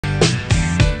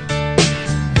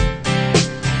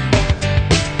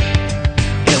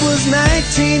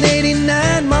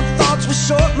1989, my thoughts were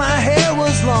short, my hair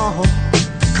was long,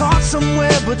 caught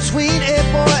somewhere between a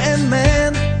boy and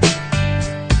man.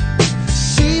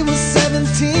 She was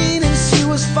 17 and she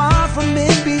was far from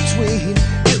in between.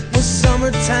 It was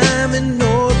summertime in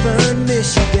northern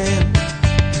Michigan.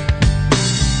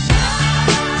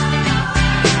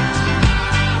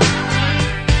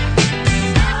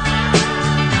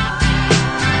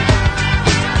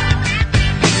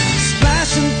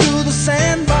 Splashing through the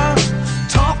sandbar,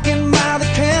 talking by the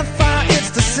campfire.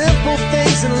 It's the simple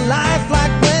things in life,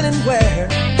 like when and where.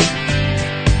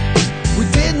 We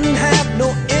didn't have no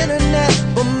internet,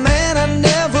 but man, I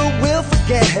never will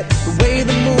forget the way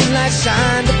the moonlight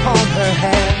shined upon her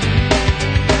hair.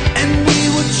 And we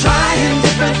were trying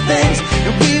different things,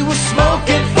 and we were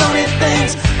smoking funny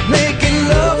things, making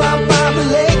love out by the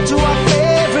lake to our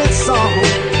favorite song,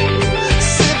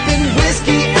 sipping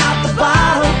whiskey out the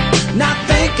bottle, not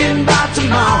thinking about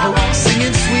tomorrow,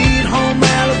 singing Sweet Home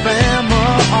Alabama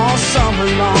all summer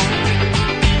long.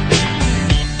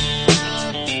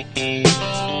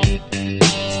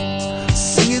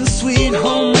 Singing Sweet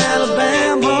Home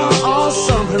Alabama all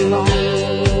summer long.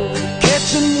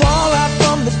 Catching walleye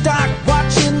from the dock,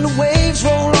 watching the waves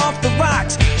roll off the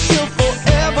rocks. She'll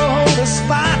forever hold a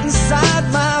spot inside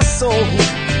my soul.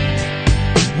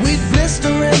 We'd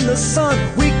blister in the sun,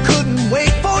 we couldn't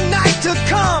wait for night to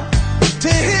come to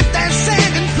hit that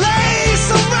sand and play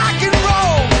some rock and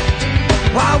roll.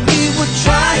 While we were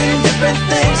trying different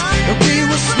things, and we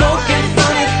were smoking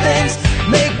funny things,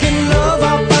 making love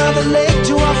out by the lake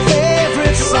to our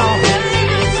favorite song,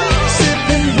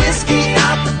 sipping whiskey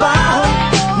out the bottle,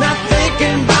 not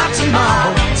thinking about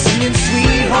tomorrow, singing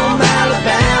Sweet Home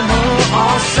Alabama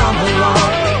all summer long.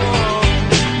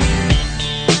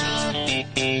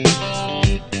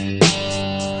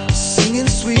 Singing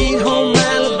Sweet Home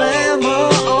Alabama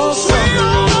all summer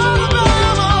long.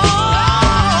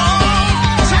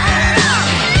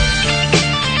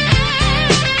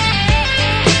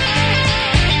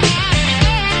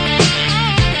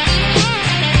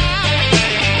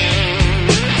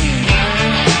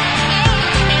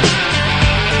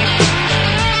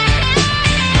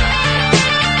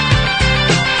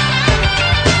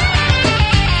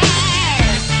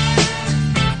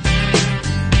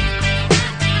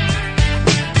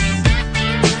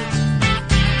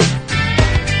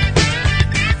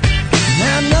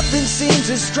 Nothing seems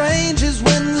as strange as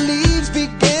when the leaves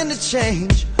began to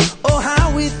change. Oh,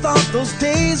 how we thought those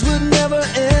days would never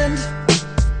end.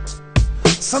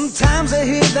 Sometimes I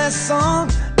hear that song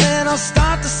and I'll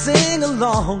start to sing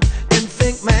along and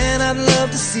think, man, I'd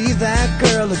love to see that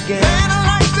girl again. Man, I'd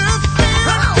like to see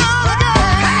that girl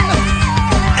again.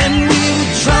 And we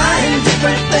were trying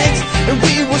different things, and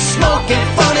we were